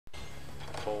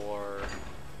4,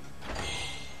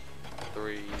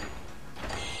 3.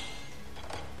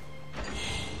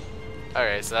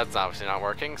 Okay, so that's obviously not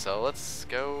working, so let's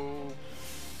go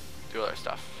do other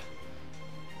stuff.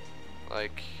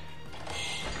 Like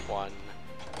 1,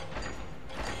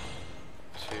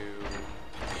 2,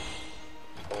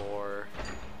 4,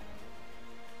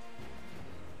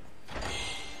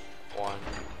 1,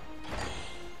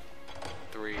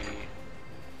 3,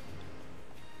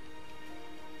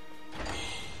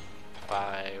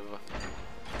 5,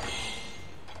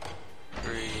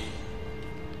 3.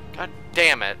 God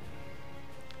damn it!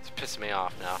 It's pissing me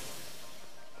off now.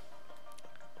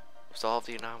 Solve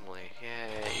the anomaly.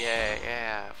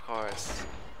 Yeah, of course.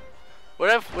 What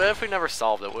if we never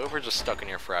solved it? What if we're just stuck in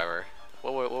here forever?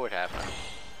 What would happen?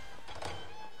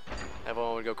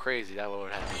 Everyone would go crazy. That what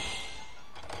would happen.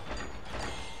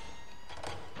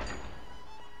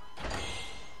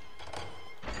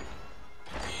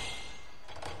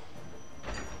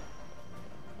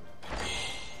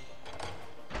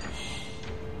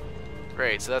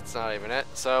 Great, so that's not even it.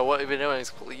 So what we've been doing is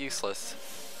completely useless.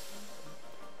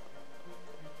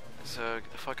 So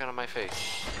get the fuck out of my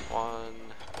face. 1.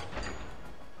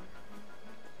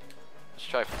 Let's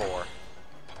try 4.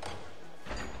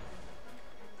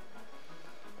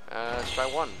 Let's try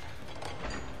 1.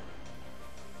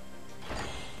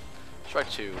 Let's try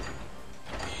 2.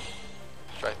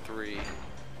 Let's try 3.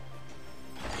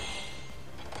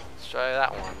 Let's try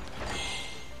that one.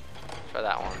 Try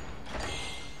that one.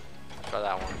 Try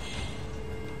that one.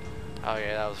 Oh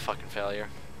yeah, that was a fucking failure.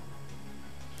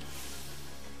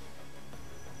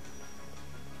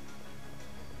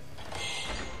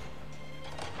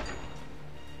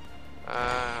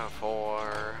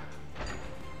 Four.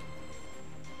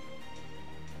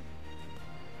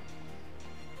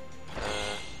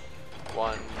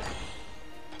 1,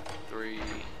 3,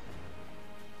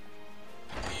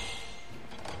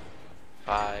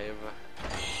 5,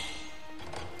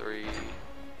 3,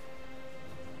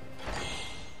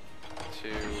 2.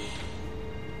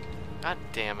 God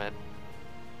damn it.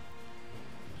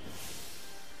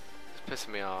 It's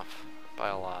pissing me off by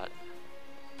a lot.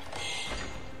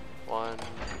 1,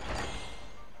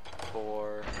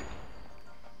 4.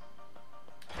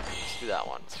 Let's do that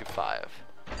one. Let's do 5.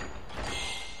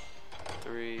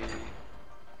 3.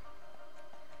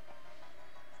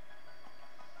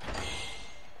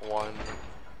 1.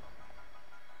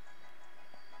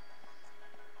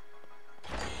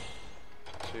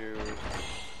 2.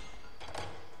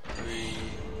 3.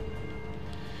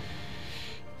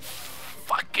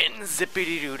 Fucking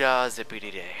zippity-doo-dah,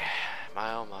 zippity-day.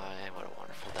 My oh my, what a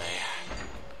wonderful day.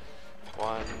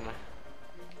 1,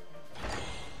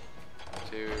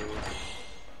 2,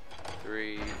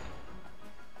 3,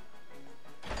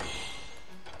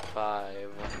 5,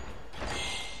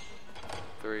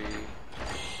 3,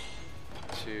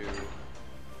 2.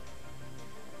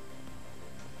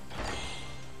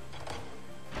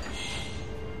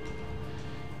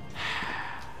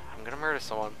 I'm gonna murder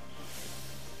someone.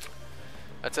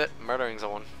 That's it, murdering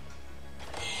someone.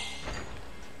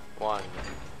 1,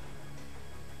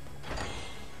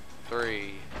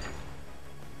 3,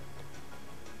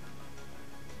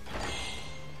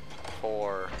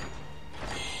 4,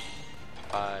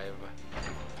 5,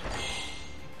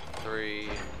 3.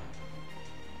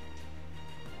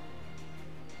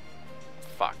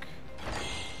 Fuck.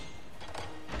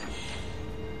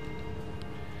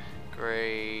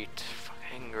 Great.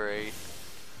 Fucking great.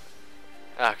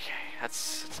 Okay,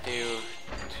 let's do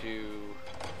 2,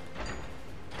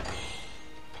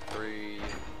 3,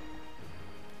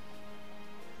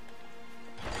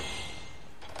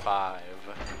 5,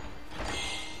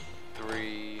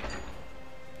 3,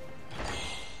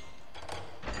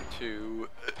 2,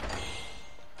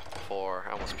 4.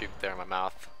 I almost puked there in my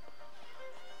mouth.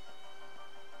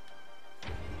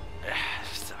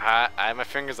 I have my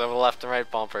fingers over the left and right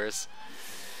bumpers.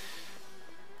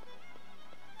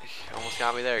 Almost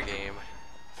got me there, game.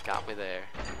 It's got me there.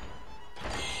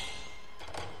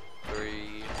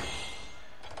 3,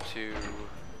 2,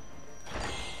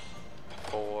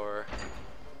 4,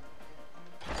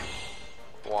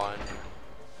 1.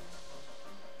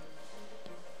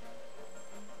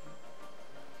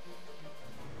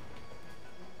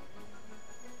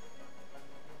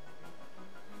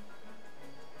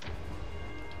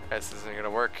 This isn't gonna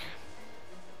work.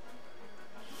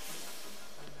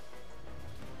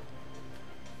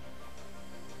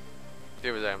 The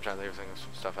other day I'm trying to figure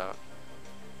some stuff out.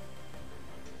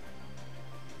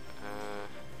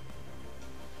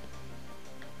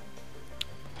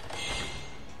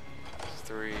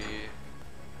 3.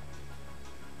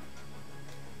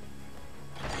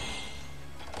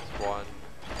 1.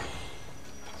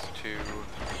 2.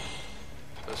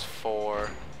 There's 4.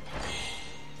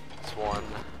 There's 1.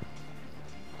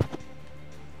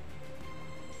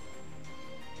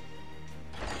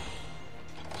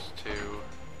 There's 2.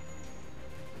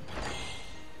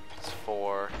 There's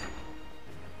 4.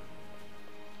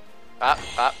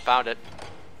 Found it.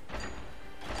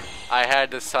 I had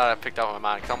this picked out in my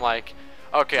mind, because I'm like,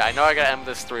 okay, I know I gotta end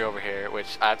this 3 over here,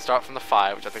 which I'd start from the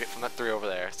 5, which I have to get from that 3 over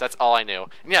there. So that's all I knew.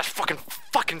 And yeah,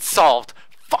 fucking solved.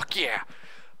 Fuck yeah.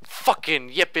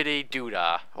 Fucking yippity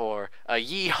doodah, or a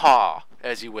yee-haw,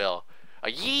 as you will.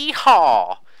 A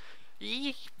yee-haw.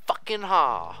 Yee fucking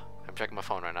haw. I'm checking my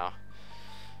phone right now.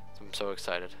 I'm so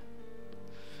excited.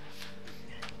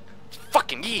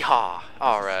 Fucking yee-haw.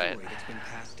 Alright. It's a story that's been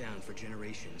passed down for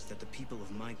generations that the people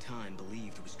of my time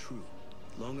believed was true.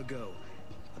 Long ago,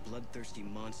 a bloodthirsty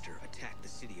monster attacked the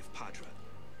city of Padra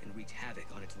and wreaked havoc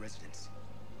on its residents.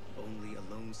 Only a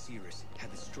lone Cirrus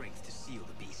had the strength to seal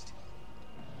the beast.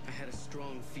 I had a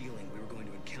strong feeling we were going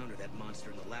to encounter that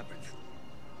monster in the labyrinth.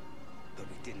 But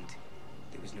we didn't.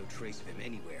 There was no trace of him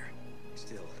anywhere.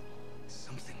 Still,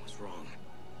 something was wrong.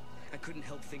 I couldn't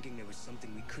help thinking there was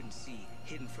something we couldn't see,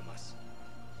 hidden from us.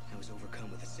 I was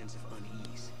overcome with a sense of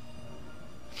unease.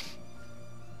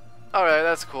 Alright,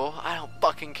 that's cool. I don't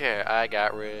fucking care. I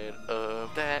got rid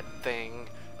of that thing.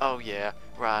 Oh yeah,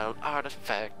 wild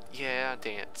artifact. Yeah,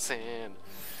 dancing.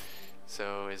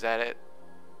 So, is that it?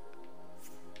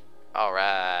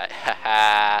 Alright,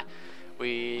 haha.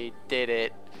 We did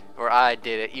it. Or I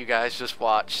did it. You guys just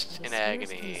watched in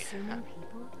agony.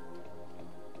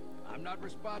 I'm not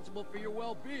responsible for your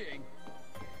well-being.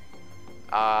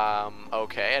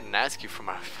 Okay, I didn't ask you for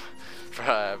my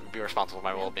be responsible for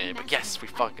my well-being, but yes, we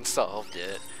fucking solved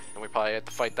it. And we probably had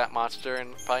to fight that monster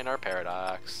and find our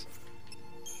paradox.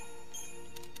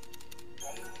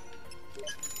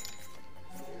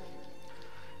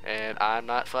 And I'm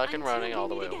not fucking running all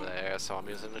the way over there, so I'm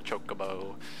using the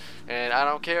chocobo. And I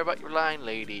don't care about your line,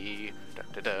 lady. Da,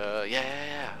 da, da.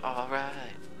 Yeah, alright.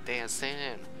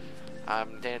 Dancing.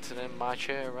 I'm dancing in my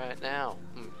chair right now.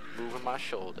 Moving my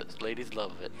shoulders. Ladies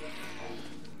love it.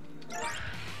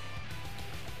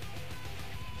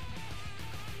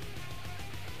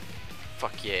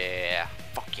 Fuck yeah.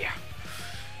 Fuck yeah.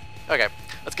 Okay,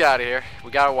 let's get out of here. We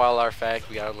got a wild artifact.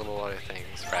 We got a little other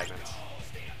things. Fragments.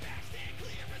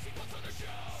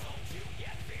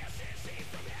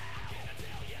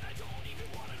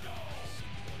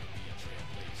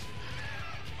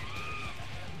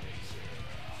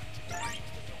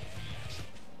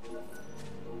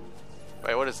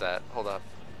 Wait, what is that? Hold up.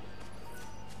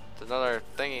 There's another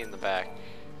thingy in the back.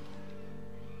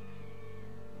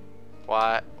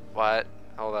 What? What?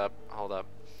 Hold up. Hold up.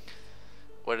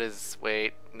 What is...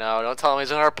 Wait. No, don't tell me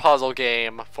it's another puzzle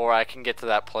game before I can get to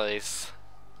that place.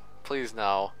 Please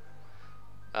no.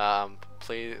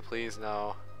 Please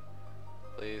no.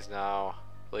 Please no.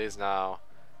 Please no.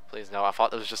 Please no. I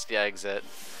thought it was just the exit.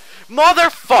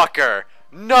 Motherfucker!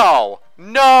 No!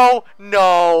 No!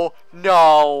 No!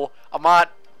 No! I'm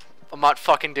not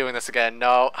fucking doing this again.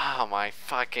 No. Oh my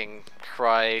fucking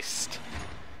Christ.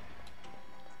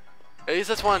 At least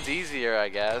this one's easier, I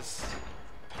guess.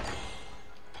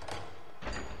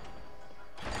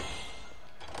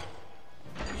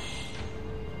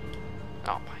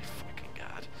 Oh my fucking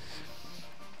god.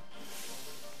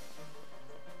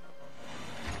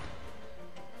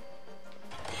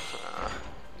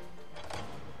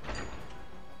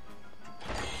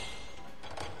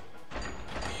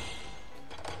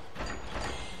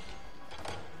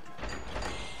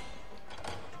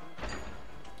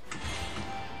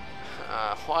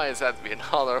 Why does that have to be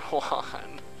another one?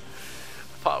 I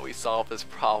thought we solved this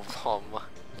problem.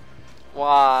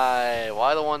 Why?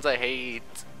 Why the ones I hate?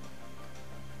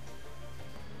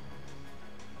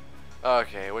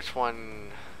 Okay, which one?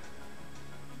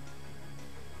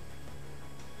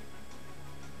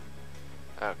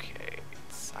 Okay,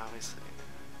 it's obviously...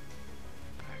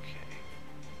 Okay.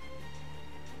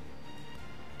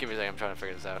 Give me a second, I'm trying to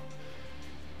figure this out.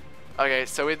 Okay,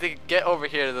 so we have to get over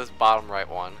here to this bottom right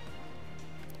one,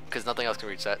 because nothing else can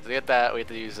reach that. To get that, we have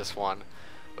to use this one.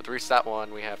 But to reach that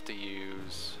one, we have to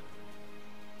use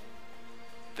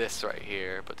this right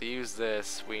here. But to use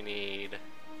this, we need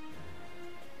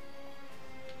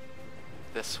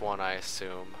this one, I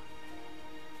assume.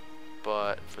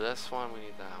 But for this one, we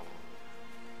need that one.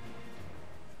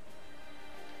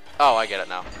 Oh, I get it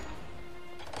now.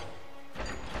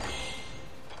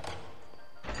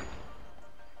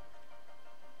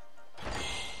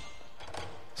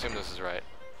 Assume this is right.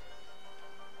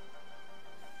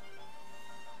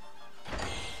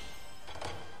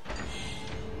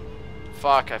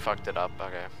 Fuck, I fucked it up.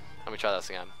 Okay, let me try this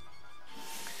again.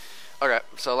 Okay,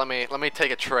 so let me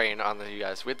take a train on you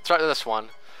guys. We have to start with this one.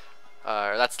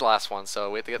 That's the last one, so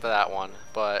we have to get to that one.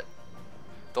 But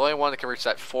the only one that can reach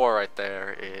that 4 right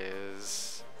there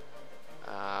is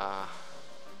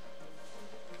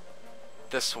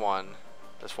this one.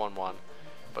 This 1-1.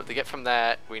 But to get from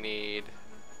that, we need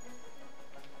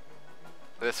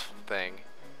this thing.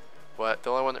 But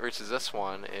the only one that reaches this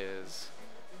one is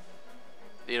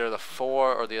either the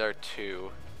 4 or the other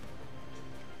 2.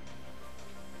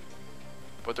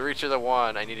 But to reach the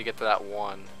 1, I need to get to that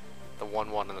 1. The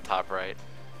 1-1 in the top right.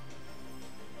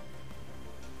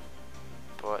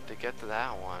 But to get to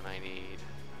that one, I need...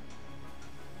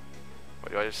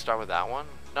 Wait, do I just start with that one?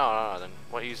 No, then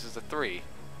what uses the 3?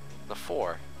 The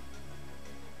 4?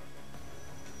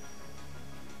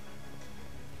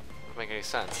 Doesn't make any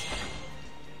sense.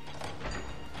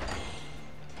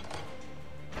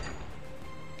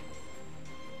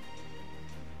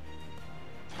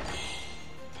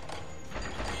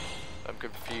 I'm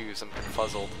confused, I'm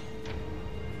confuzzled.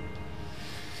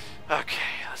 Okay,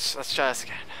 let's try this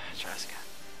again.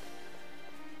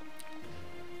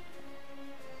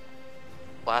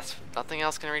 Nothing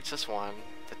else can reach this one,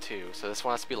 the 2, so this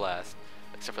one has to be last,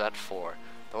 except for that 4.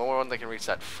 The only one that can reach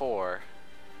that 4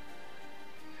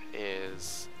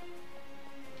 is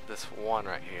this 1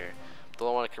 right here. The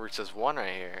only one that can reach this 1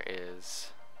 right here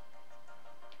is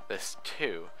this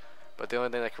 2. But the only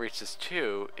thing that can reach this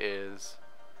 2 is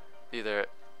either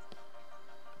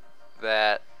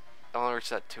that, the only reach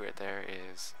that 2 right there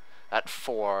is that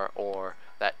 4 or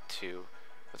that 2.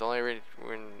 But the only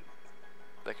one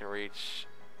that can reach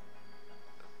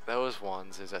those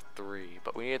ones is a 3,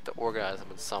 but we need to organize them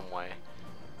in some way.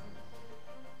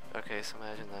 Okay, so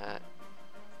imagine that.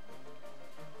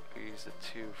 We use the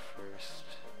 2 first.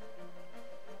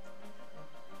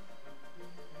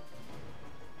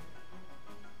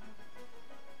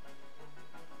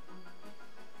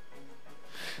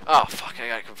 Oh fuck, I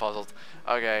got confuzzled.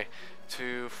 Okay,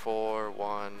 2, 4,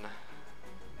 1,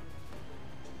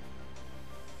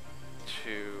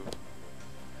 2,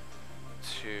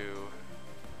 2.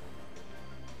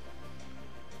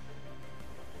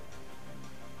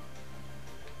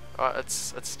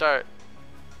 Let's start.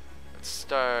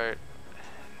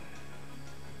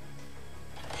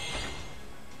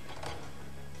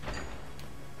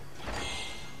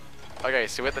 Okay,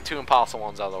 so we have the 2 impossible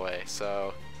ones out of the way.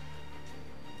 So,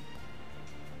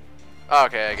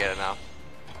 okay, I get it now.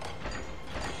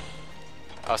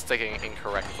 I was thinking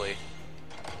incorrectly.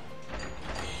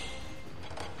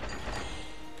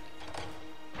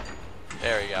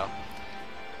 There we go.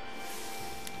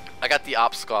 I got the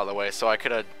obstacle out of the way, so I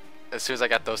could have, as soon as I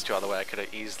got those 2 out of the way, I could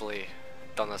have easily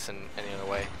done this in any other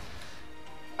way.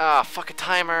 Ah, fuck a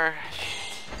timer. Shit.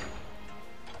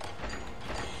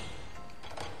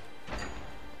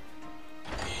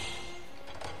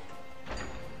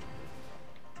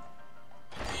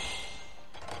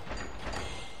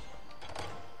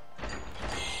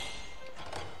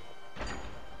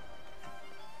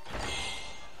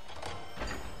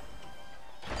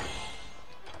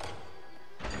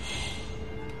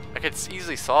 I could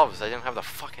easily solve this. I didn't have the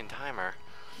fucking timer.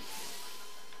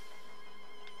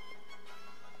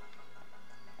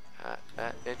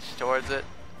 Inch towards it.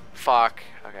 Fuck.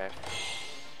 Okay.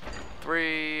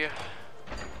 3,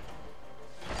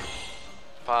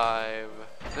 5.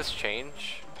 Did this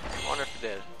change? I wonder if it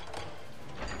did.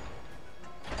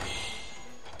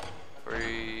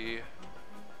 3.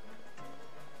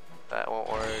 That won't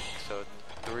work. So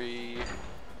 3.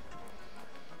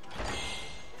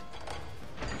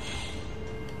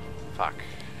 Fuck.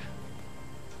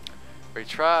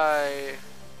 Retry.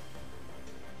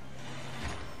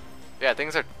 Yeah,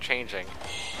 things are changing.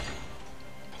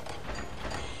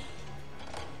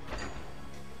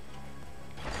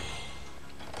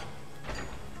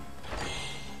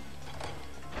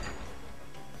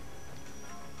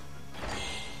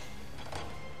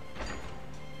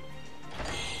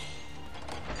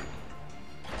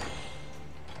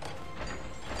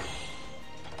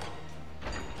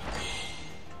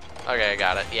 Okay, I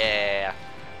got it. Yeah.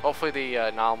 Hopefully the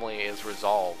anomaly is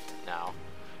resolved now.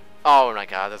 Oh my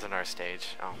god, there's another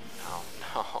stage. Oh no,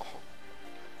 no.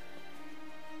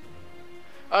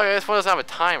 Okay, this one doesn't have a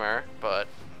timer, but...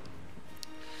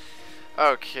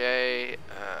 Okay,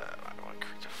 I don't want to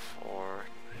reach a 4.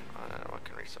 I don't want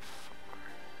to reach a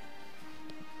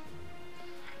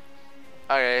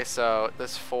 4. Okay, so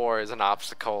this 4 is an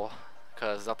obstacle,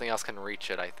 because nothing else can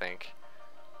reach it, I think.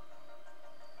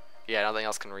 Yeah, nothing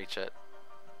else can reach it.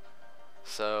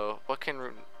 So, what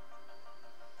can...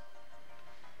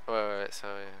 Wait, so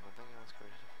yeah, nothing else can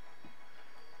reach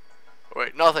it.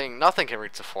 Wait, nothing can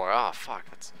reach the 4. Oh, fuck,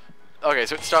 that's Okay,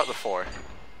 so let's start with the 4.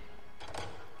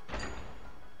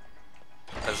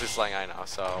 That's just like I know.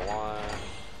 So 1,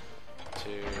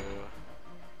 2,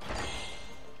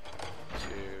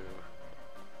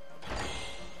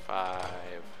 5,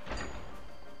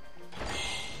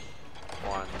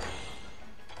 1,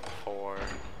 4.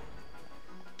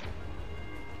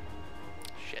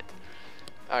 Shit.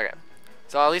 Okay.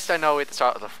 So at least I know we have to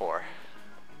start with a 4.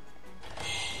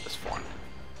 Just 1.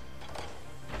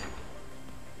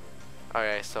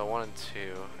 Okay, so 1 and 2.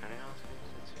 Anything else?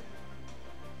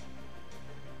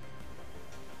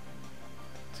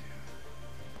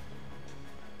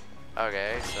 2.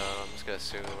 Okay, so I'm just gonna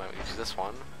assume I would use this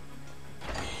one.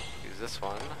 Use this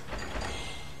one.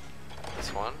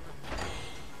 This one.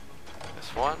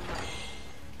 This one.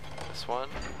 This one.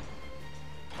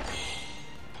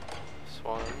 This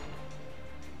one.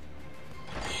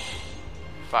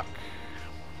 Fuck.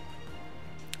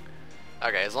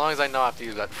 Okay, as long as I know I have to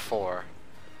use that 4.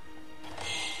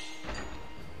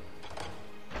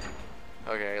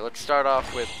 Okay, let's start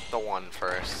off with the 1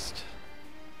 first.